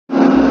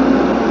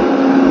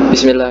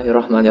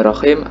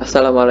Bismillahirrahmanirrahim.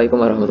 Assalamualaikum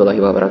warahmatullahi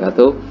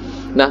wabarakatuh.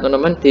 Nah,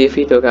 teman-teman, di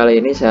video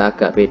kali ini saya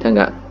agak beda,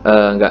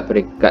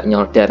 nggak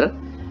nyolder.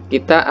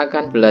 Kita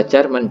akan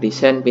belajar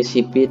mendesain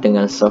PCB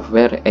dengan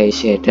software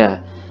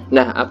EasyEDA.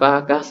 Nah,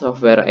 apakah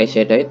software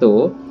EasyEDA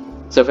itu?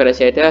 Software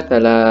EasyEDA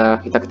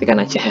adalah, kita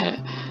ketikkan aja.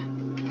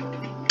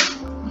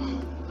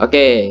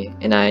 Oke,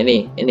 nah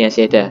ini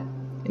EasyEDA.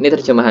 Ini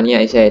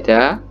terjemahannya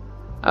EasyEDA.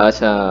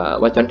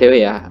 Wajon dewe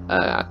ya.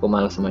 Aku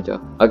malas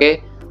maco.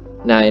 Oke.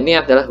 Nah, ini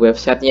adalah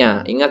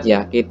websitenya. Ingat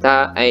ya,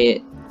 kita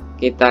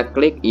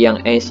klik yang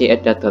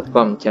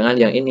easyeda.com, jangan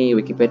yang ini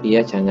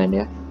Wikipedia, jangan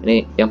ya.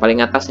 Ini yang paling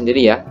atas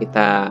sendiri ya.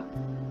 Kita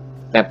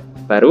tab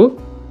baru.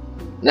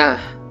 Nah,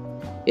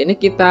 ini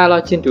kita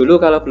login dulu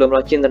kalau belum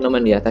login,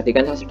 teman-teman ya. Tadi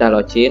kan saya sudah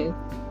login.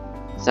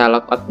 Saya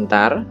logout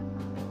bentar.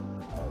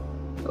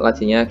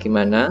 Loginnya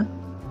gimana?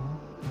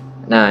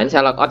 Nah, ini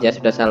saya logout ya,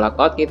 sudah saya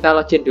logout. Kita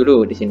login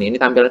dulu di sini. Ini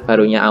tampilan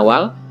barunya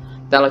awal.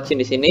 Kita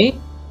login di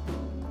sini.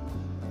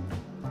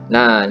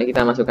 Nah, ini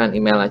kita masukkan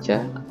email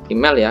aja.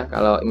 Email ya,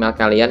 kalau email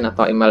kalian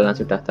atau email yang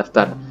sudah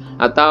daftar.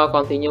 Atau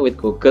continue with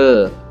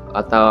Google,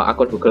 atau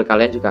akun Google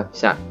kalian juga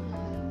bisa.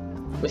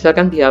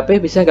 Misalkan di HP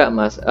bisa nggak,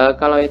 Mas?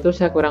 Kalau itu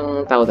saya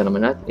kurang tahu,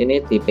 teman-teman.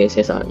 Ini di PC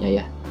soalnya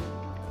ya.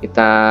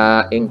 Kita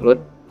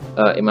include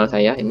email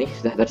saya, ini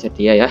sudah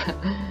tersedia ya.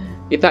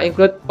 Kita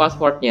include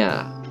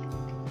passwordnya.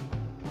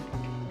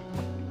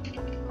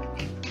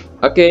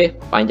 Oke,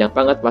 panjang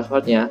banget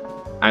passwordnya.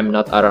 I'm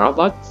not a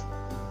robot.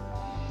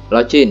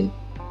 Login.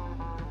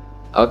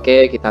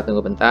 Oke, kita tunggu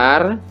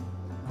bentar.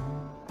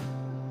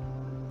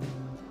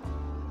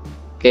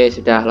 Oke,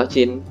 sudah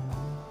login.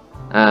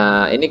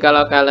 Nah, ini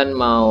kalau kalian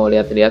mau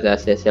lihat-lihat ya,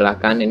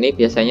 silahkan. Ini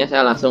biasanya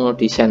saya langsung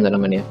desain,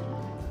 teman-teman ya.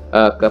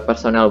 Ke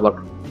personal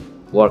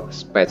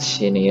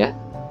workspace ini ya.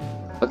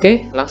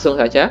 Oke, langsung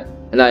saja.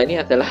 Nah,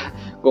 ini adalah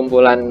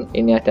kumpulan,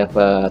 ini ada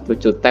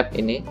 7 tab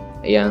ini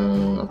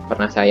yang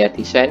pernah saya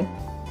desain.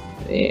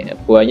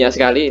 Ini banyak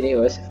sekali, ini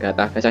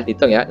kata saya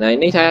hitung ya. Nah,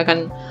 ini saya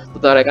akan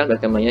tutorialkan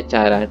bagaimana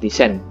cara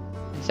desain.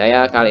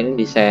 Saya kali ini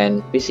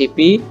desain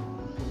PCB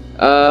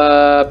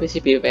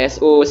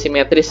PSU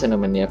simetris,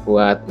 teman-teman ya,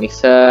 buat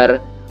mixer,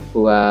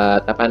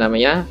 buat apa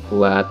namanya,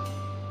 buat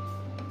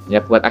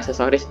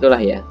aksesoris itulah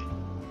ya.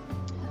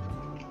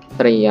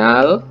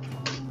 Trial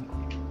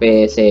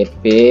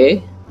PCB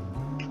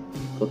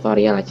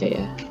tutorial aja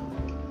ya.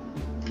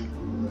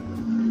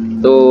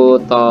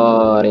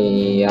 Tutorial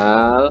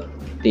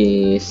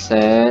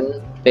desain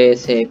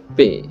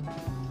PCB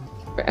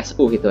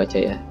PSU gitu aja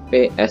ya.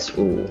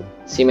 PSU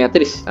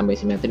simetris, tambah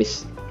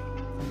simetris.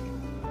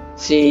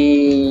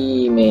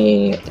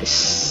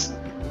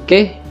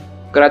 Oke,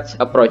 create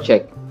a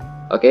project.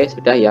 Oke,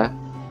 sudah ya.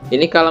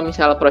 Ini kalau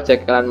misal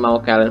project kalian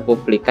mau kalian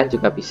publikkan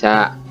juga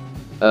bisa.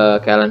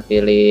 Kalian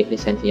pilih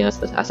lisensinya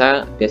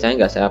asal,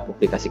 biasanya nggak saya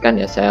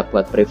publikasikan ya, saya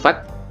buat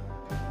privat.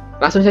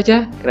 Langsung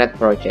saja create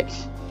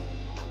projects.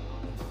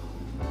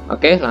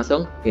 Oke,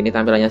 langsung ini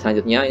tampilannya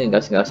selanjutnya. Ini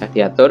nggak usah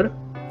diatur,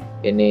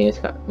 ini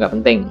nggak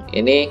penting.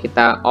 Ini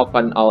kita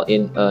open all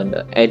in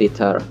the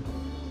editor.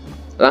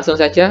 Langsung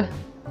saja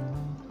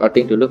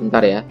loading dulu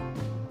bentar ya.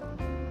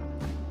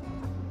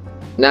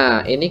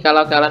 Nah, ini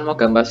kalau kalian mau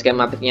gambar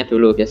skematiknya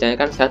dulu, biasanya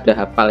kan saya sudah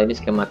hafal ini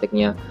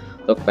skematiknya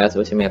untuk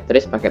PSU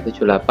simetris pakai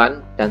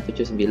 78 dan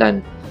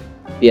 79.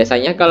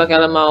 Biasanya kalau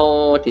kalian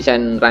mau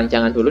desain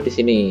rancangan dulu di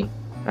sini,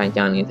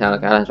 rancangan misal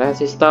kalian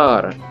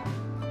resistor.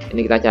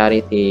 Ini kita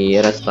cari di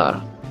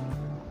restore.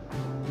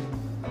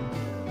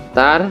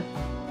 Ntar.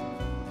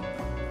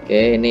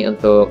 Oke, ini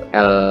untuk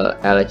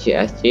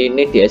LGSG.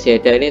 Ini di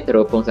EasyEDA ini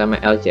terhubung sama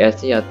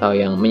LGSG atau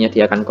yang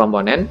menyediakan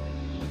komponen,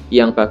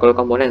 yang bakul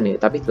komponen nih,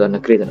 tapi di luar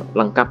negeri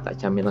lengkap,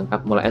 tak jamin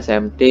lengkap, mulai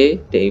SMD,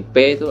 DIP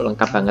itu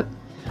lengkap banget.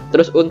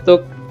 Terus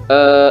untuk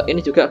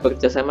ini juga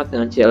bekerja sama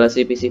dengan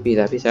JLC PCB,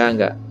 tapi saya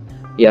nggak,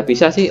 ya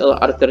bisa sih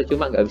order,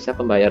 cuma nggak bisa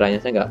pembayarannya,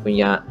 saya nggak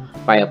punya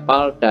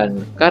PayPal dan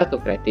kartu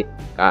kredit.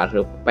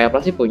 Kartu PayPal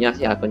sih punya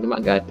sih akun,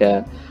 cuma nggak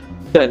ada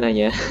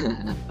dananya.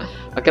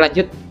 Oke,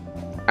 lanjut.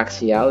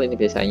 Aksial ini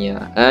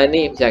biasanya.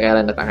 Ini bisa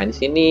kalian letakkan di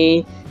sini,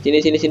 sini,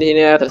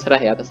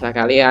 terserah ya, terserah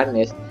kalian,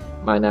 guys.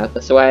 Mana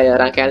sesuai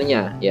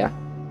rangkaiannya ya.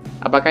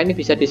 Apakah ini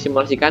bisa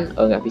disimulasikan?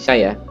 Oh, nggak bisa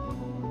ya.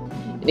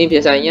 Ini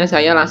biasanya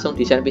saya langsung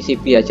desain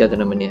PCB aja,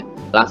 teman-teman ya.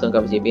 Langsung ke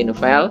PCB, new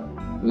file,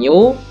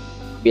 new,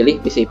 pilih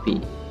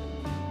PCB.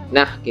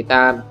 Nah,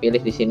 kita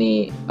pilih di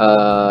sini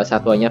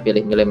satuannya,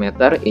 pilih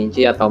milimeter,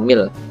 inci atau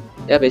mil.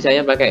 Ya,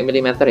 biasanya pakai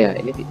milimeter ya.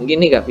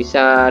 Ini nggak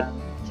bisa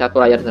satu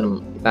layar,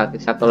 teman-teman.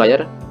 Kita satu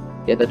layar,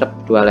 dia tetap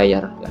 2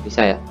 layar, nggak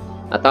bisa ya.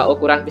 Atau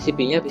ukuran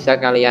PCB-nya bisa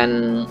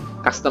kalian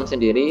custom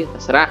sendiri,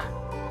 terserah.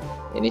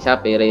 Ini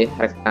saya pilih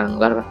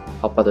rectangular,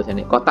 apa tuh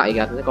ini, kotak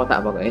ya, ini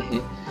kotak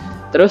pokoknya.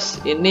 Terus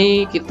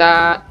ini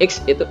kita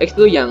X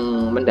itu yang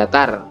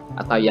mendatar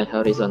atau yang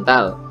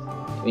horizontal.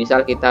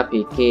 Misal kita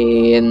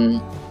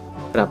bikin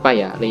berapa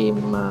ya, 5,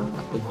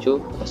 7,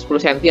 10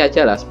 cm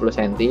aja lah, 10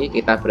 cm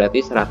kita berarti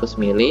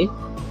 100 mili.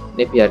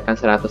 Ini biarkan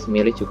 100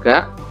 mili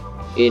juga.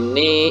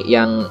 Ini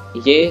yang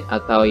Y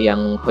atau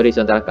yang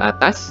horizontal ke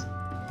atas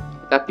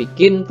kita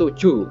bikin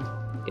 7.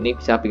 Ini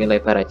bisa bikin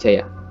lebar aja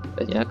ya.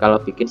 Biasanya kalau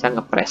bikin saya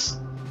ngepres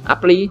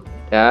apply,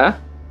 dah.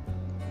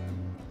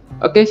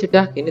 Oke,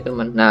 sudah gini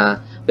teman. Nah,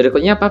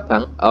 berikutnya apa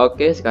Bang?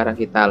 Oke, sekarang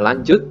kita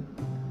lanjut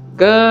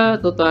ke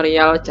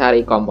tutorial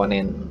cari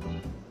komponen.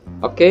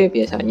 Oke,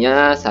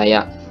 biasanya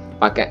saya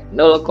pakai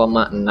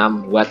 0,6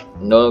 watt,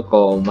 0,6.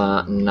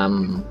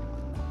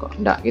 Kok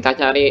enggak? Kita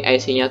cari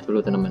IC-nya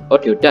dulu teman-teman. Oh,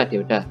 dioda.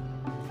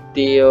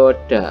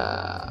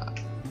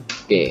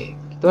 Oke,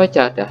 itu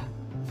aja dah.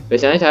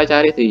 Biasanya saya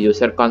cari di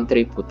user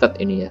contributed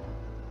ini ya.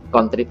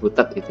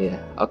 Contributed itu ya.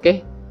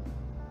 Oke.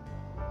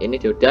 Ini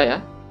dioda ya.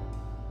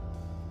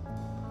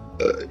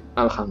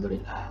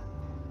 Alhamdulillah.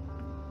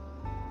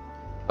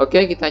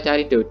 Oke, kita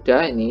cari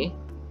dioda ini.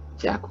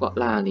 Si aku kok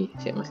lali,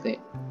 si mesti.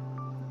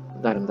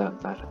 Bentar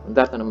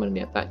teman-teman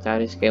ya. Tak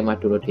cari skema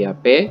dulu di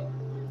HP.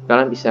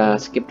 Kalian bisa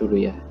skip dulu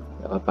ya.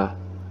 Gak apa-apa.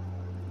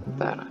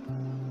 Bentar.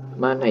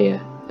 Mana ya?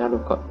 Lalu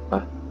kok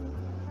apa?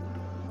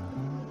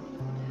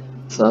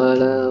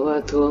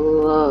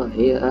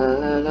 Salawatullahi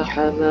ala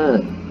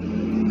Muhammad.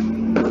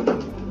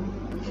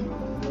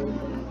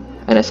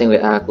 Anak sing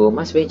WA aku,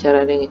 Mas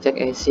bicara ngecek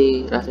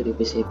IC langsung di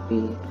PCB.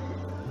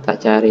 Tak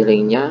cari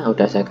linknya,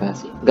 udah saya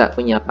kasih. Nggak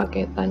punya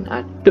paketan.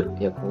 Aduh,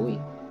 ya kui.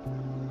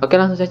 Oke,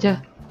 langsung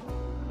saja.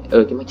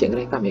 Gimana cek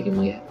ngerekam ya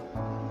gimana ya?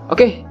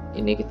 Oke,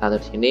 ini kita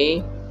taruh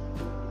sini.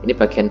 Ini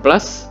bagian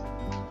plus.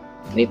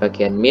 Ini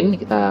bagian min.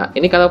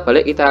 Ini kalau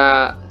balik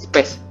kita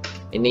space.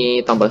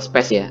 Ini tombol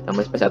space ya,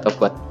 tombol space atau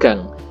buat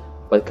gang.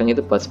 Buat gang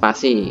itu buat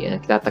spasi.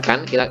 Ya, kita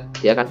tekan,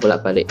 dia akan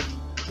bolak-balik.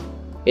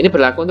 Ini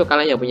berlaku untuk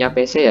kalian yang punya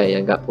PC ya,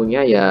 yang nggak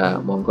punya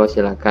ya monggo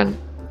silakan.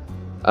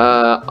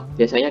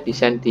 Biasanya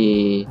desain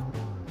di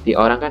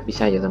orang kan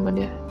bisa ya teman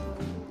ya.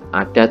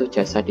 Ada tuh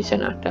jasa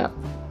desain ada,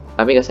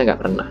 tapi saya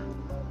nggak pernah.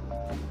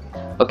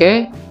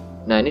 Oke,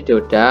 nah ini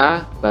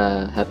dioda.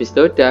 Habis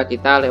dioda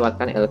kita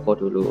lewatkan elko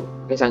dulu.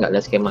 Oke, saya nggak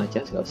lihat skema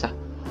aja, nggak usah.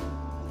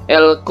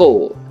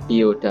 Elko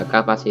dioda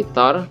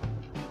kapasitor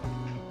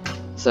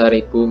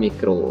 1000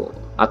 mikro,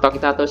 atau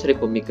kita tahu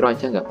 1000 mikro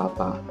aja nggak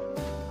apa-apa.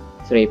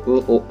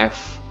 1000 UF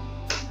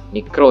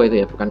mikro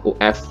itu ya, bukan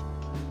UF,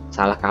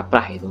 salah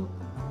kaprah itu.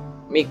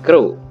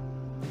 Mikro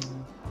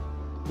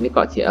ini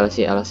kok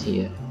LC ya,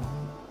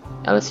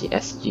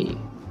 LCSG.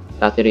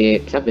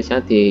 Tadi kita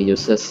biasanya di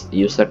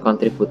user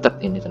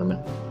contributed ini teman.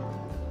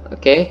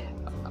 Oke,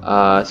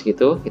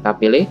 segitu kita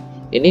pilih.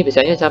 Ini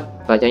biasanya saya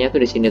bacanya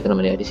tuh di sini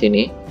teman ya, di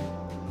sini.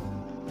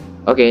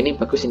 Oke, ini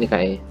bagus ini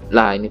kayak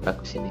lah, ini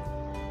bagus ini.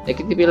 Nah,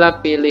 kita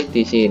pilih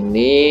di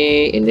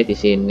sini, ini di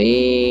sini.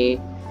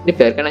 Ini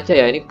biarkan aja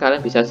ya, ini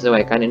kalian bisa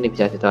sesuaikan, ini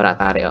bisa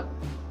ditarik-tarik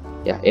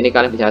ya. Ini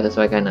kalian bisa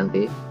sesuaikan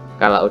nanti.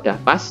 Kalau udah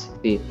pas,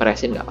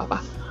 dipresin nggak apa-apa.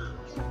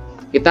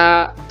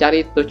 Kita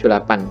cari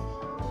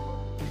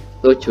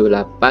 7805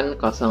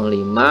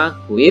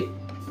 with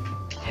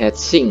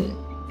heatsink.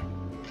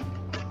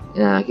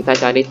 Nah, kita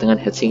cari dengan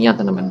heatsinknya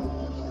teman-teman,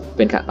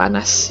 biar nggak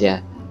panas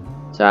ya.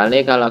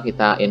 Soalnya kalau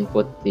kita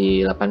input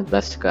di 18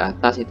 ke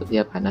atas itu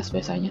dia panas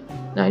biasanya.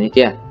 Nah, ini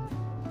dia.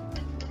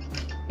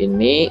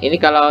 Ini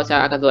kalau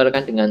saya akan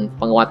tularkan dengan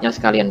penguatnya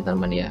sekalian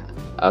teman-teman ya.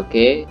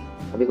 Oke,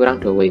 tapi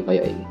kurang dowey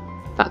kayak ini.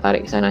 Tak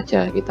tarik ke sana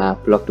aja,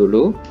 kita blok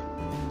dulu.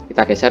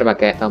 Kita geser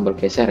pakai tombol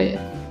geser ya.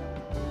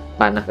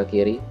 Panah ke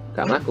kiri,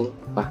 gak melaku.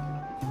 Wah,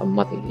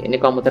 lemot ini. Ini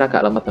komputer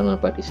agak lemot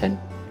teman-teman buat desain.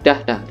 Dah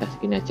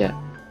segini aja.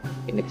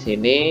 Ini ke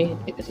sini,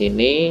 ini ke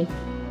sini.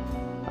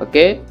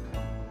 Oke.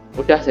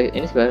 Udah,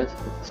 ini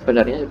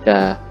sebenarnya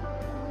sudah.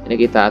 Ini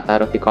kita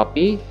taruh di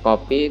copy,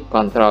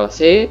 Ctrl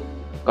C,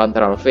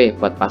 Ctrl V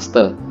buat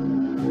paste.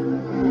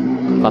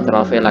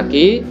 Ctrl V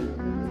lagi.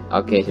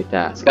 Oke,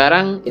 sudah.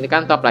 Sekarang ini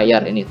kan top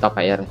layer, ini top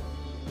layer.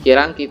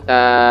 Sekarang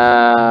kita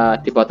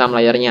di bottom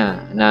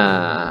layernya.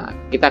 Nah,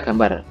 kita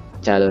gambar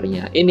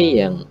jalurnya. Ini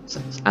yang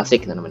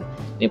asik teman-teman.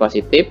 Ini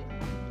positif,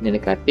 ini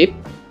negatif.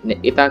 Ini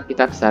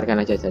kita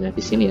besarkan aja jalan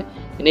di sini ya.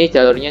 Ini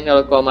jalurnya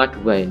 0,2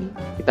 ini.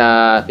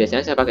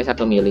 Biasanya saya pakai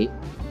 1 mili.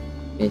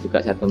 Ini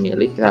juga 1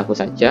 mili. Kita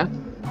hapus saja.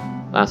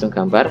 Langsung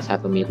gambar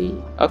 1 mili.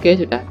 Oke,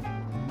 sudah.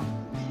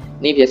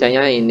 Ini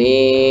biasanya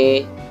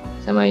ini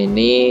sama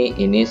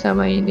ini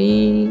sama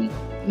ini.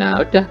 Nah,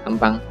 udah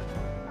gampang.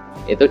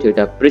 Itu dia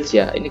udah bridge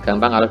ya. Ini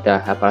gampang kalau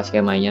udah hafal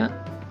skemanya.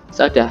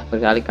 Saya udah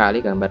berkali-kali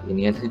gambar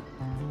ini.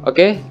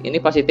 Oke, ini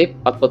positif,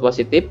 output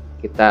positif.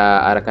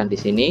 Kita arahkan di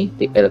sini,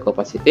 di elko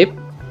positif.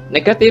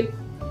 Negatif,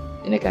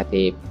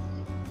 negatif.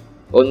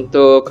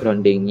 Untuk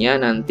groundingnya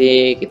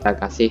nanti kita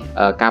kasih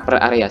cover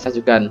area. Saya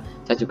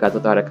juga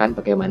tutorialkan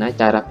bagaimana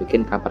cara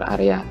bikin cover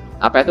area.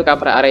 Apa itu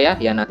cover area?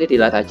 Ya nanti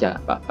dilihat aja.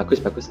 Pak, bagus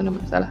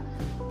teman-teman. Salah.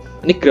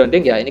 Ini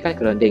grounding ya, ini kan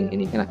grounding.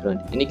 Ini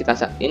grounding.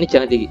 Ini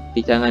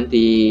jangan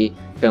di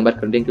gambar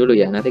grounding dulu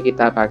ya. Nanti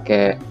kita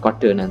pakai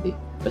kode nanti.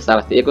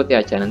 Salah diikuti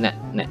aja nek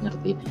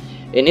ngerti.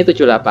 Ini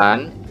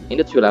 78,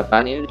 ini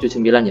 78, ini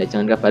 79 ya.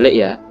 Jangan kebalik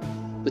ya.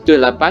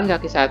 78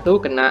 kaki 1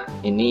 kena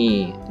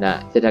ini.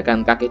 Nah,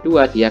 sedangkan kaki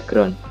 2 dia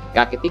ground,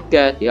 kaki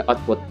 3 dia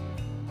output.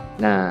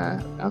 Nah,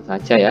 langsung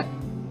saja ya.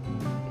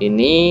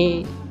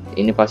 Ini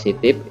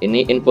positif,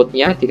 ini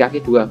inputnya di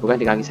kaki 2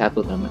 bukan di kaki 1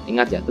 teman.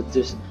 Ingat ya,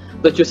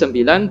 79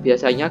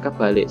 biasanya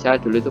kebalik.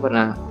 Saya dulu itu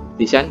pernah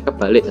desain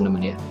kebalik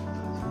teman-teman ya.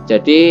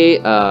 Jadi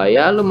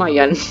ya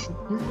lumayan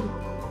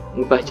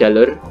ngubah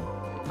jalur,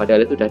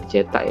 padahal itu udah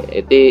dicetak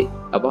ya. Itu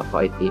apa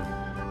kok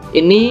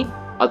ini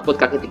output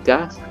kaki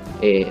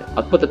 3,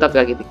 output tetap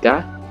kaki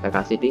 3, kita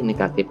kasih di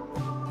negatif.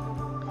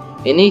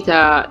 Ini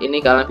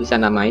kalian bisa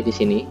namai di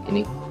sini.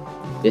 Ini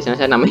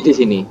biasanya saya namai di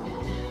sini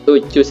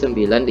 7915.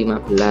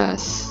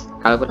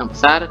 Kalau kurang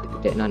besar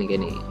gede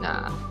gini.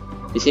 Nah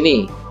di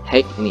sini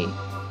height ini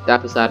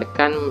kita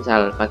besarkan,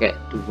 misal pakai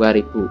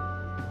 2000.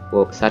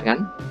 Wow, besar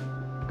kan?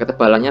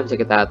 Ketebalannya bisa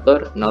kita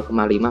atur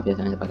 0,5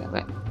 biasanya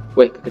pakai.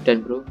 Wih, kegedean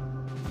bro.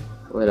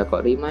 Wih, lah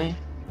kok 5 ya?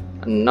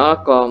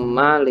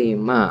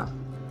 0,5.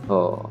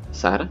 Oh,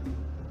 besar.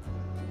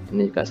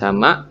 Ini juga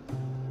sama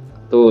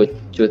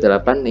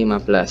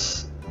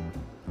 7815.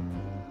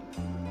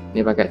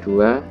 Ini pakai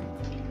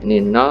 2. Ini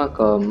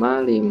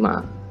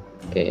 0,5.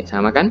 Oke,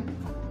 sama kan?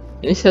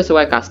 Ini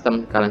sesuai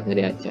custom kalian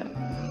sendiri aja.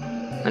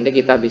 Nanti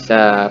kita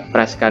bisa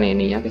presskan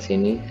ini ya ke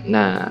sini.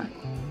 Nah,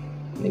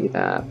 ini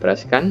kita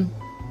presskan.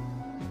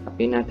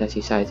 Tapi ini ada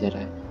sisa aja.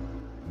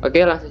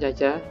 Oke, langsung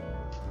saja.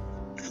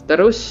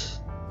 Terus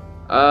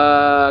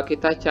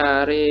kita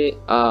cari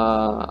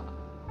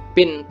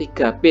pin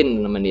 3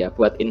 pin teman ya,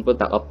 buat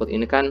input dan output.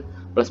 Ini kan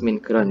plus min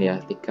ground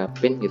ya, 3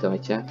 pin gitu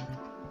aja.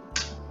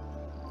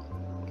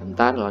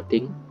 Bentar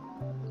loading.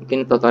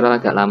 Mungkin tutorial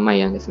agak lama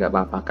ya, guys, nggak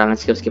apa-apa. Kalian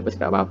skip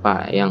nggak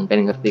apa-apa. Yang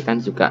pengen ngerti kan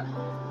juga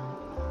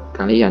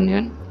kalian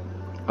kan.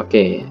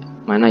 Oke,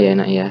 mana ya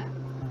enak ya?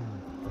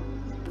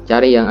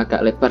 Cari yang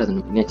agak lebar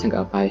teman. Ini aja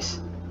nggak apa, guys.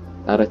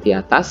 Taruh di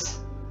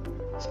atas.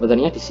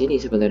 Sebenarnya di sini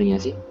sebenarnya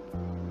sih.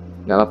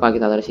 Nggak apa-apa,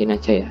 kita taruh sini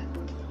aja ya.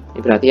 Ini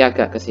berarti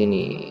agak ke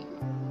sini.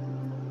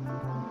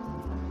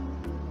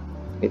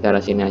 Kita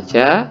taruh sini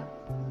aja.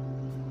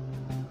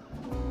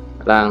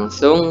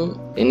 Langsung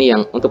ini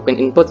yang untuk pin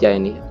input ya,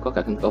 ini kok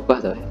gak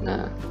berubah tuh.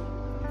 Nah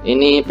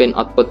ini pin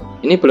output,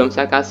 ini belum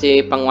saya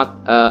kasih penguat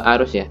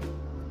arus ya,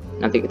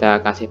 nanti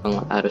kita kasih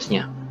penguat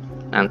arusnya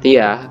nanti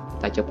ya.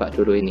 Kita coba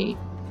dulu ini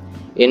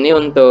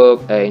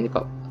untuk ini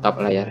kok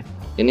top layar,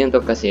 ini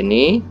untuk ke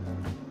sini.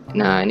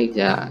 Nah ini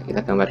bisa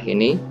kita gambar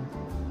ini,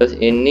 terus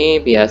ini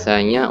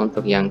biasanya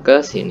untuk yang ke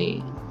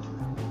sini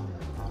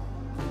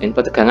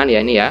input tegangan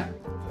ya ini ya.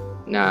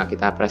 Nah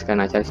kita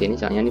presskan aja ke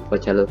sini, soalnya ini buat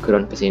jalur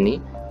ground ke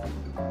sini.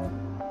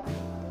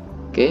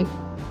 Oke,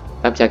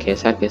 kita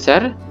bisa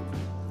geser.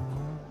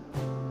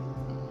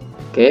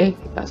 Oke,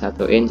 kita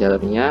satuin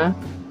jalurnya.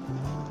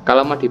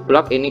 Kalau mau di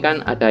blok ini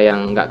kan ada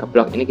yang nggak ke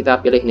blok, ini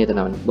kita pilih ini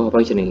teman-teman. Bawah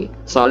sini,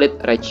 solid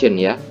region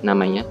ya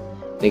namanya.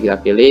 Ini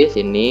kita pilih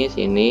sini,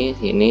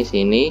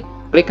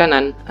 klik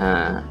kanan.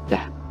 Nah,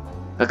 dah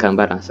ke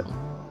gambar langsung.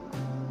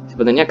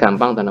 Sebenarnya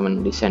gampang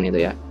teman-teman desain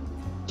itu ya.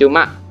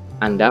 Cuma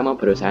Anda mau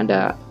berusaha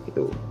Anda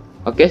gitu.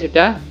 Oke,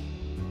 sudah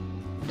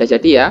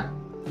jadi ya.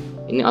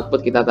 Ini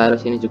output kita taruh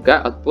sini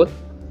juga, output.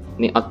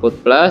 Ini output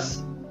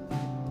plus.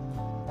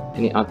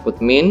 Ini output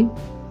min.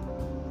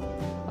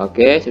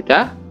 Oke,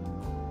 sudah.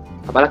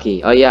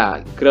 Apalagi? Oh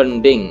ya,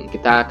 grounding.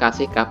 Kita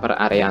kasih cover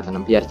area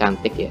teman biar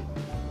cantik ya.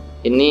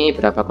 Ini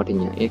berapa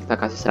kodenya? Ini kita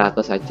kasih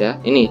 100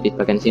 saja. Ini di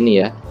bagian sini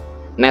ya.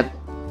 Net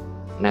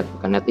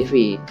bukan net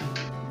TV.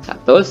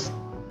 100.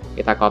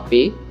 Kita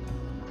copy.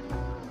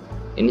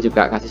 Ini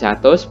juga kasih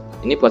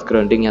 100. Ini buat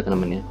grounding ya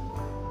teman-teman ya.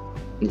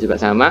 Ini juga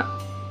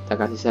sama.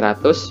 Kita kasih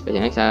 100,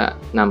 biasanya saya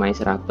namai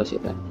 100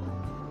 itu.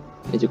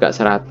 Ini juga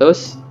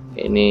 100,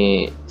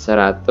 ini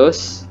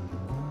 100,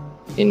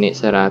 ini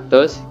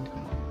 100,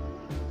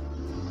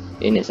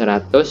 ini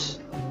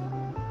 100,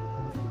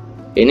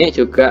 ini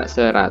juga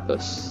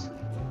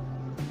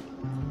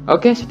 100.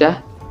 Oke,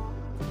 sudah.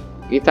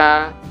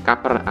 Kita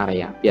cover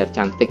area biar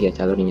cantik ya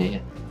jalurnya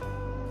ya,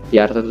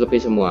 biar tertutupi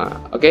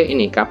semua. Oke,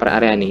 ini cover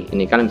area nih.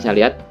 Ini kalian bisa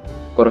lihat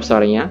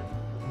kursornya,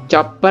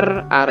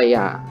 chopper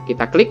area.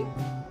 Kita klik.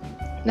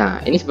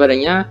 Nah ini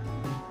sebenarnya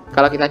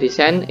kalau kita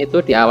desain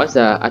itu di awal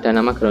sudah ada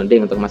nama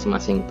grounding untuk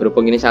masing-masing.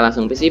 Berhubung ini saya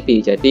langsung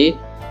PCB, jadi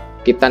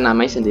kita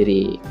namai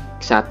sendiri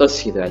 100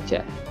 gitu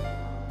aja.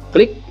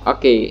 Klik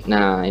oke.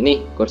 Nah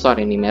ini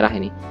kursor ini merah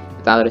ini,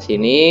 kita taruh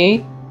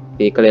sini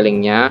di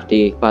kelilingnya,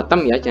 di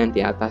bottom ya, jangan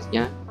di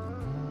atasnya.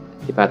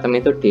 Di bottom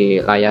itu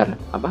di layar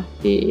apa,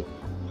 di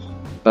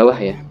bawah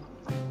ya.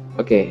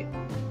 Oke,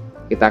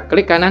 kita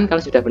klik kanan. Kalau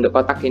sudah bentuk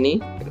kotak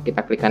ini,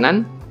 kita klik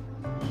kanan,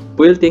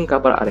 building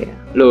cover area.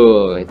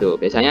 Loh, itu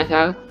biasanya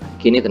saya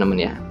gini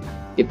teman-teman ya.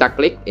 Kita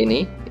klik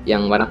ini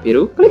yang warna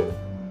biru, klik.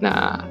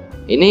 Nah,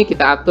 ini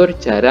kita atur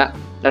jarak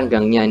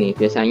renggangnya nih.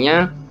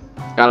 Biasanya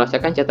kalau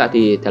saya kan cetak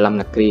di dalam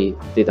negeri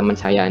di teman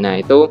saya. Nah,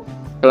 itu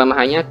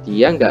kelemahannya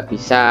dia nggak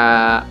bisa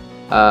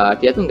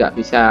nggak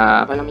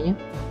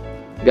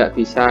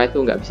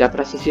bisa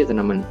presisi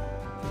teman-teman.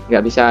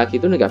 Nggak bisa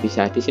gitu, nggak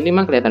bisa. Di sini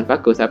memang kelihatan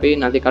bagus, tapi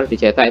nanti kalau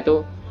dicetak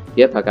itu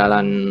dia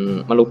bakalan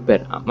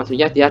meluber.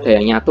 Maksudnya dia ada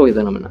yang nyatu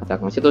itu teman-teman.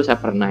 Maksud itu saya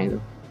pernah itu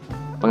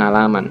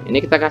pengalaman.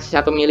 Ini kita kasih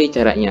 1 mili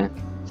jaraknya.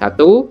 1,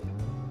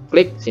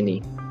 klik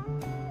sini.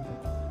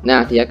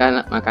 Nah dia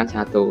kan makan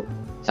 1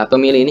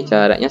 mili, ini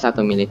jaraknya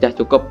 1 mili. Dah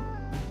cukup,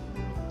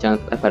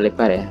 jangan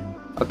lebar-lebar ya.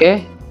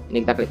 Oke,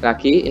 ini kita klik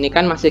lagi. Ini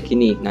kan masih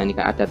gini. Nah ini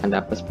kan ada tanda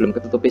plus, belum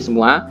ketutupi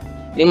semua.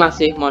 Ini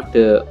masih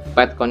mode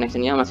pad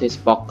connectionnya masih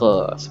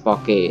spoke.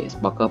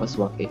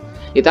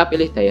 Kita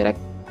pilih direct,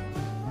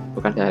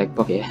 bukan direct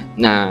box ya.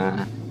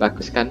 Nah,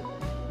 bagus kan?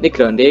 Ini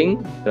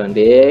grounding.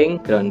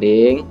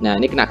 Nah,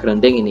 ini kena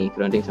grounding, ini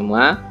grounding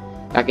semua.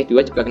 Kaki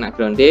dua juga kena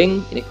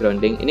grounding. Ini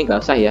grounding. Ini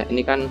nggak usah ya.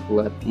 Ini kan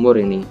buat mur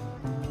ini.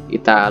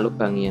 Kita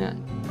lubangnya.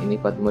 Ini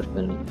buat mur.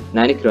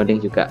 Nah, ini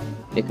grounding juga.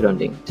 Ini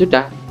grounding.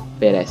 Sudah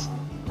beres.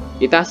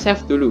 Kita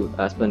save dulu.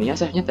 Sebenarnya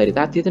save-nya dari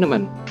tadi,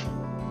 teman-teman.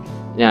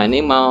 Nah,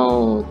 ini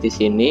mau di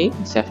sini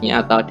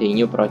save-nya atau di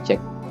new project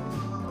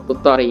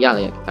tutorial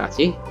ya, kita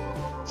kasih.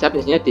 Saya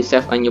biasanya di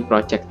save a new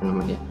project,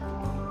 teman-teman ya.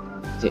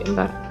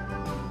 Bentar.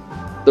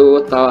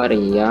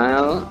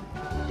 Tutorial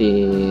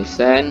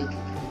desain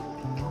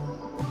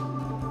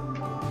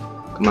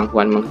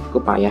kemampuan mengetik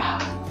payah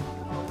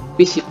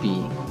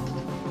PCB.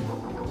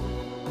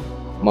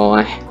 Mau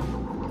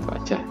itu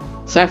aja.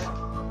 Save.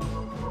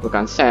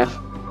 Bukan save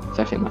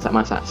yang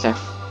masak-masak, save.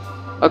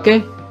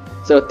 Oke,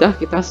 sudah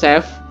kita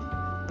save.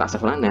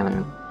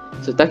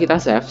 Sudah kita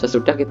save.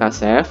 Sesudah kita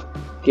save,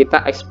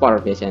 kita ekspor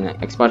biasanya.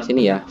 Ekspor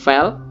sini ya,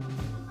 file,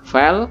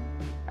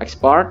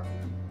 ekspor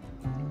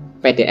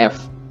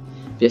PDF.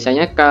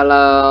 Biasanya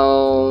kalau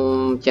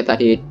cetak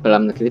di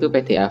dalam negeri itu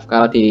PDF.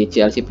 Kalau di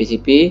JLC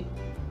PCB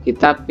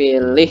kita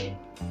pilih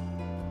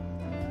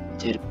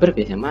Gerber,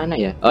 biasanya mana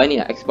ya? Oh, ini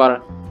ya,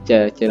 ekspor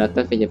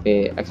generator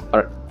PCB,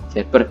 ekspor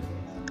Gerber.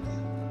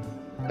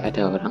 Gak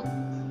ada orang.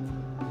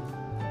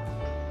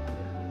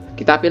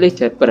 Kita pilih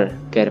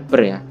Gerber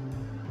ya.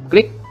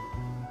 Klik.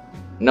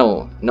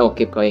 No,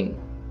 keep going.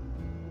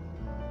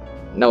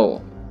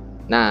 No.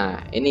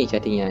 Nah, ini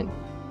jadinya.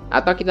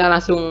 Atau kita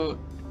langsung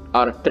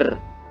order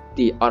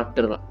di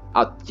order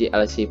out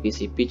JLC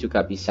PCB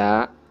juga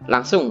bisa.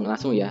 Langsung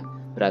ya.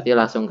 Berarti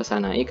langsung ke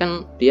sana. Ini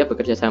kan dia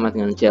bekerja sama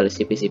dengan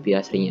JLC PCB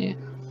aslinya ya.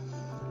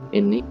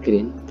 Ini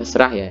green,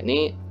 terserah ya.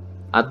 Ini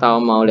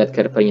atau mau lihat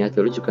Gerbernya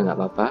dulu juga nggak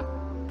apa-apa.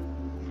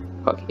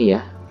 Kok gini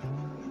ya?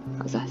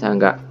 Masa saya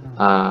nggak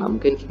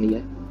mungkin gini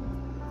ya.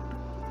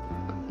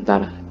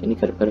 Ntar, ini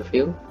Gerber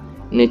view,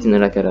 ini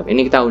general Gerber.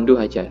 Ini kita unduh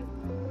aja.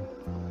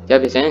 Ya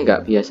biasanya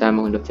nggak biasa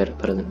mengunduh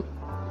Gerber.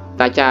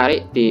 Kita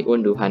cari di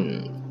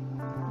unduhan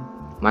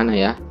mana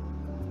ya?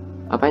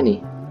 Apa ini?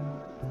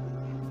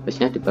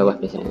 Biasanya di bawah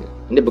biasanya.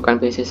 Ini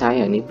bukan PC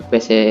saya, ini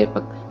PC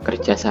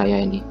kerja saya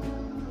ini.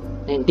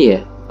 Ini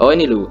ya? Oh,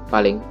 ini lu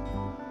paling.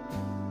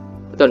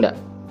 Betul enggak?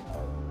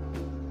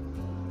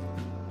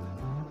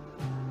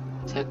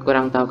 Saya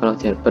kurang tahu kalau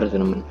Gerber,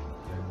 teman-teman.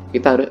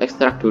 Kita harus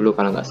ekstrak dulu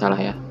kalau nggak salah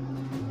ya.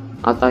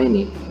 Atau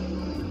ini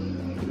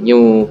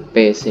new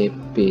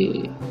PCB,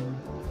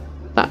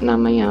 tak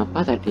namanya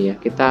apa tadi ya,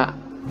 kita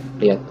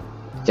lihat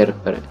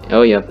Gerber.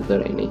 Oh ya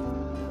betul, ini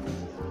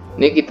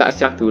kita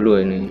ekstrak dulu.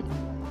 Ini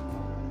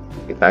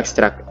kita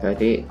ekstrak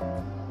dari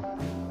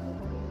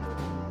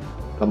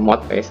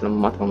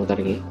lemot kamu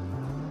tadi,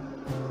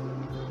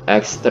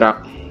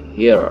 ekstrak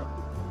here.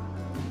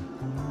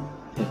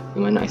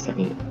 Gimana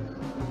ekstraknya?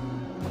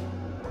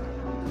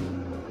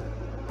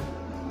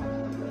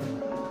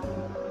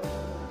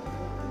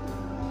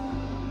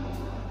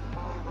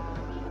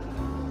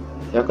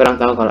 Saya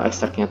kurang tahu kalau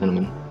ekstraknya,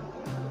 teman-teman.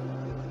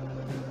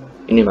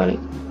 Ini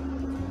paling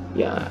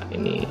ya,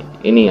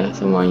 ini ya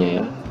semuanya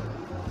ya.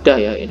 Udah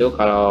ya, itu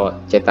kalau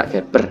cetak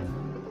Gerber.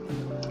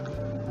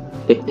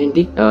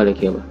 Nanti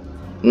lagi apa?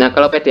 Nah,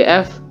 kalau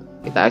PDF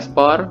kita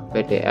ekspor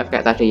PDF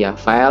kayak tadi ya,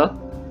 file,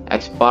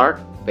 ekspor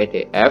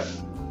PDF.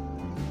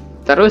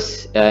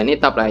 Terus ini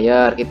top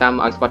layer, kita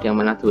mau ekspor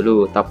yang mana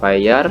dulu? Top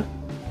layer.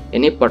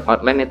 Ini board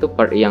outline itu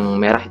board yang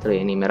merah itu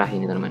ya, ini merah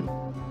ini, teman-teman.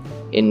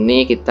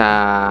 Ini kita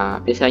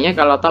biasanya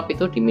kalau top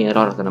itu di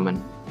mirror, teman-teman.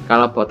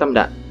 Kalau bottom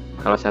enggak.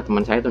 Kalau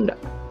teman saya itu enggak.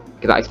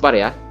 Kita ekspor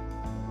ya.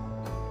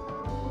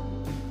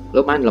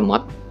 Lumayan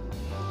lemot.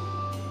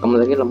 Kamu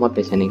lagi lemot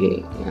biasanya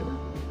nih.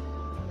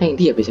 Nah, ini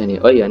dia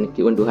biasanya. Oh iya, ini di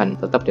unduhan,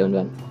 tetap di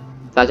unduhan.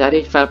 Kita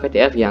cari file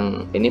PDF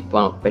yang ini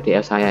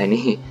PDF saya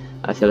ini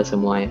hasil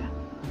semua ya.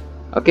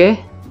 Oke.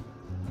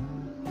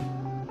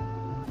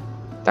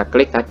 Kita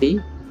klik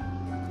tadi.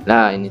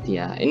 Nah, ini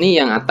dia.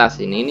 Ini yang atas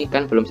ini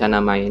kan belum saya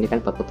namai. Ini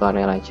kan buat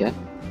tutorial aja.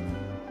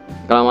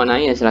 Kalau mau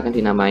nanya silahkan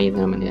dinamai,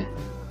 teman-teman ya.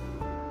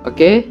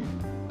 Oke,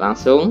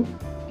 langsung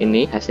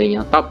ini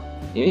hasilnya top.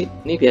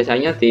 Ini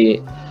biasanya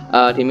di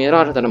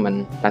mirror,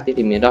 teman-teman. Tadi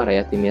di mirror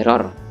ya, di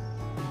mirror.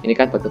 Ini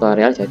kan buat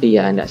tutorial jadi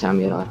ya enggak saya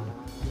mirror.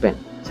 Ben,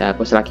 saya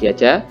hapus lagi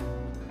aja.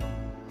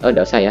 Oh,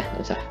 enggak usah ya,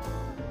 enggak usah.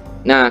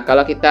 Nah,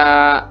 kalau kita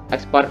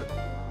ekspor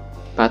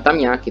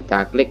bottomnya,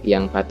 kita klik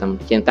yang bottom,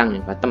 centang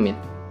yang bottom ya.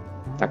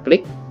 Kita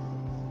klik.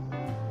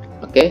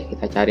 Oke,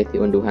 kita cari di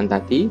unduhan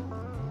tadi.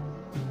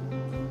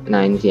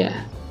 Nah, ini dia.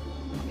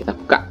 Kita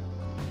buka.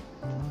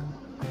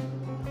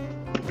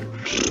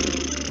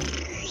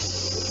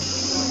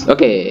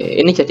 Oke,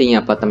 ini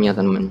jadinya bottomnya,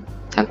 teman-teman.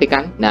 Cantik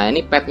kan? Nah,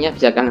 ini padnya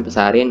bisa kalian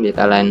besarin,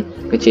 bisa kalian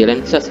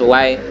kecilin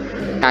sesuai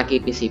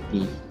kaki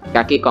PCB,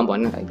 kaki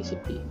komponen kaki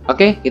PCB.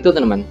 Oke, itu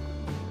teman-teman.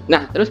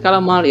 Nah, terus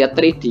kalau mau lihat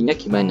 3D-nya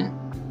gimana?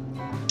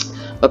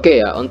 Oke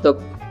ya,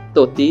 untuk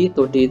 2D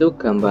itu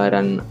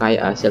gambaran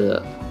kayak hasil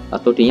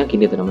 2D-nya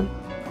gini, teman-teman.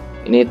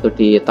 Ini tuh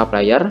di top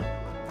layer.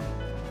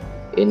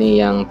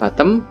 Ini yang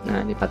bottom.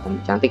 Nah, ini bottom,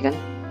 cantik kan?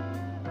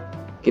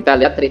 Kita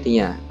lihat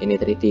 3D-nya. Ini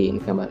 3D, ini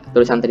gambar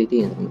tulisan 3D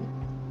ya, teman.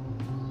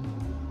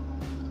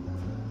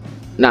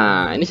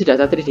 Nah, ini sudah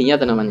ada 3D-nya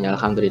teman-teman ya,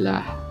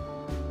 alhamdulillah.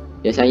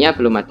 Biasanya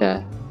belum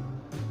ada.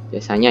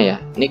 Biasanya ya.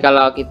 Ini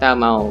kalau kita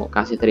mau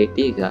kasih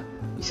 3D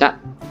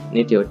bisa.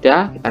 Ini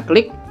dioda, kita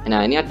klik.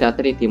 Nah, ini ada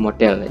 3D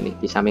model ini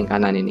di samping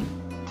kanan ini.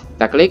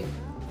 Kita klik,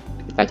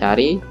 kita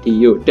cari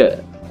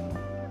dioda.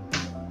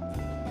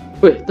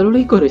 Wih,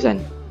 23 Risan.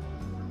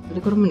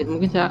 23 menit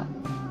mungkin saya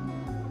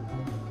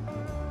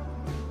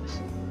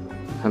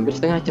hampir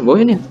setengah jam. Oh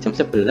ini jam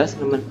 11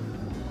 teman.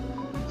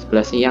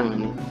 11 siang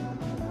ini.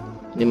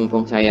 Ini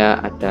mumpung saya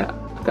ada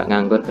agak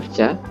nganggur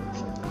kerja.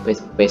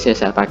 PC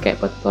saya pakai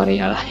buat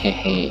tutorial.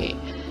 Hehe.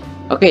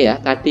 Oke ya,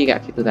 tadi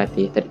kayak gitu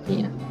tadi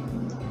 3D-nya.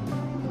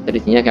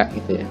 3D-nya kayak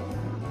gitu ya.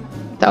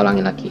 Kita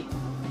ulangi lagi.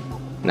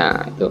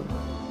 Nah, itu.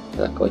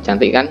 Kok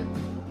cantik kan?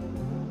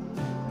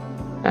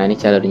 Nah, ini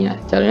jalurnya.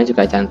 Jalurnya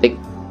juga cantik.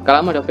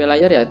 Kalau mau double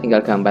layer ya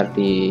tinggal gambar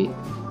di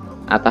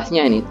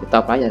atasnya ini, di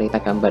top layer kita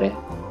gambar ya.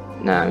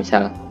 Nah,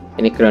 misal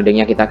ini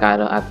groundingnya kita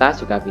taruh atas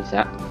juga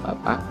bisa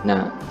apa.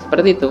 Nah,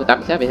 seperti itu.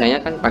 Tapi saya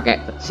biasanya kan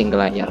pakai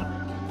single layer.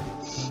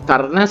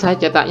 Karena saya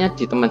cetaknya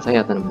di teman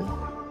saya, teman-teman.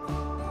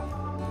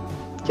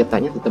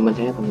 Cetaknya di teman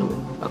saya, teman-teman.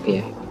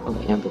 Oke ya.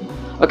 Oke, nyambung.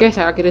 Oke,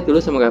 saya akhiri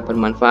dulu, semoga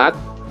bermanfaat.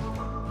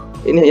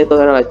 Ini hanya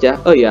tutorial aja.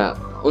 Oh ya,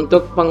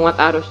 untuk penguat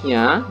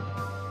arusnya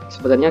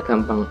sebenarnya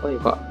gampang. Oh,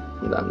 kok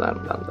bentar.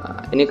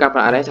 Ini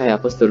cover area saya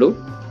hapus dulu.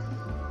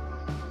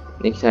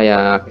 Ini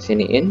saya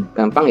kesiniin,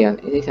 gampang ya.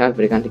 Ini saya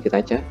berikan dikit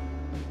aja.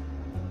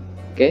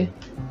 Oke,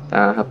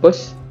 kita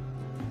hapus.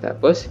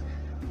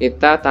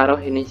 Kita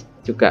taruh ini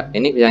juga.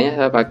 Ini biasanya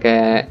saya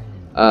pakai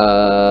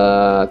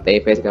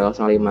TIP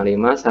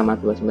 3055 sama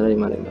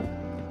 2955.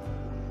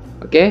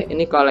 Oke,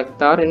 ini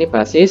kolektor, ini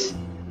basis,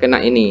 kena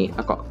ini.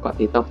 Kok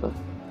di top tuh.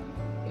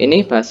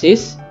 Ini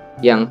basis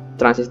yang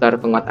transistor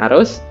penguat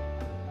arus.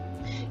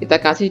 Kita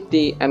kasih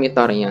di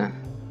emitornya.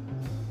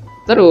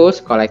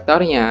 Terus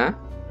kolektornya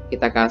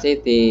kita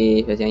kasih di,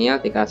 biasanya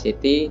dikasih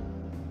di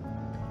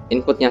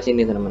inputnya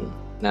sini, teman-teman.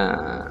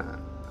 Nah,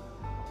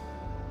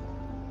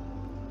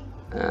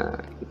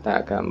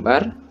 kita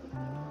gambar,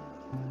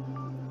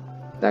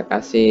 kita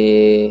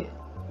kasih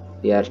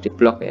biar di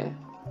blok ya.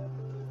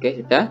 Oke,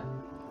 sudah.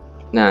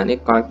 Nah, ini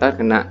kolektor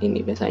kena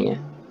ini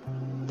biasanya.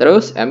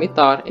 Terus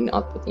emitor, ini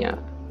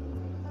outputnya.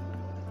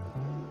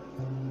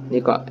 Ini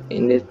kok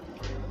ini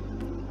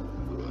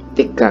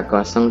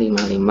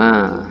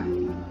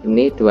 3055,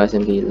 ini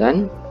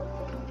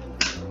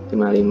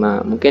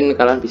 2955. Mungkin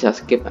kalian bisa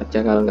skip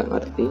aja kalau nggak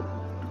ngerti.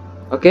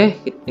 Oke,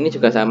 ini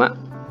juga sama.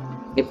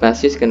 Ini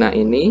basis kena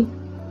ini.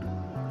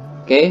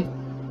 Oke,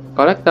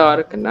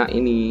 kolektor kena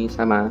ini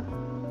sama.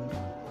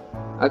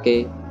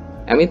 Oke,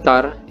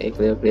 emitor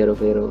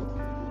keliru.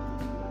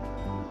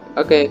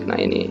 Oke, kena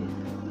ini.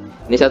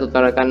 Ini saya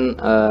tutorialkan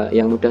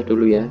yang mudah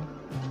dulu ya,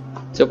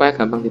 supaya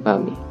gampang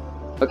dipahami.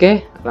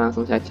 Oke,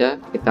 langsung saja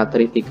kita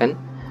 3D-kan.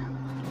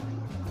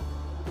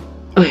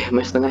 Oh ya,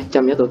 masih setengah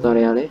jam ya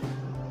tutorialnya.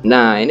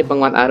 Nah, ini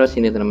penguat arus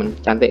ini, teman-teman.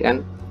 Cantik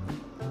kan?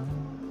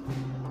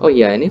 Oh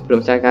iya, ini belum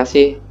saya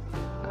kasih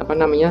apa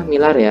namanya,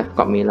 milar ya.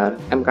 Kok milar?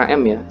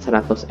 MKM ya,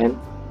 100N.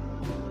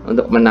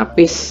 Untuk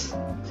menapis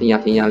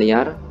sinyal-sinyal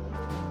liar.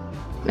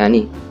 Nah,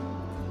 nih.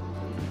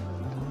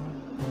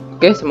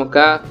 Oke,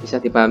 semoga bisa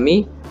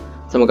dipahami.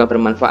 Semoga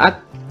bermanfaat.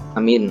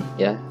 Amin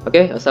ya.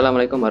 Oke,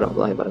 wassalamualaikum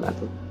warahmatullahi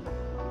wabarakatuh.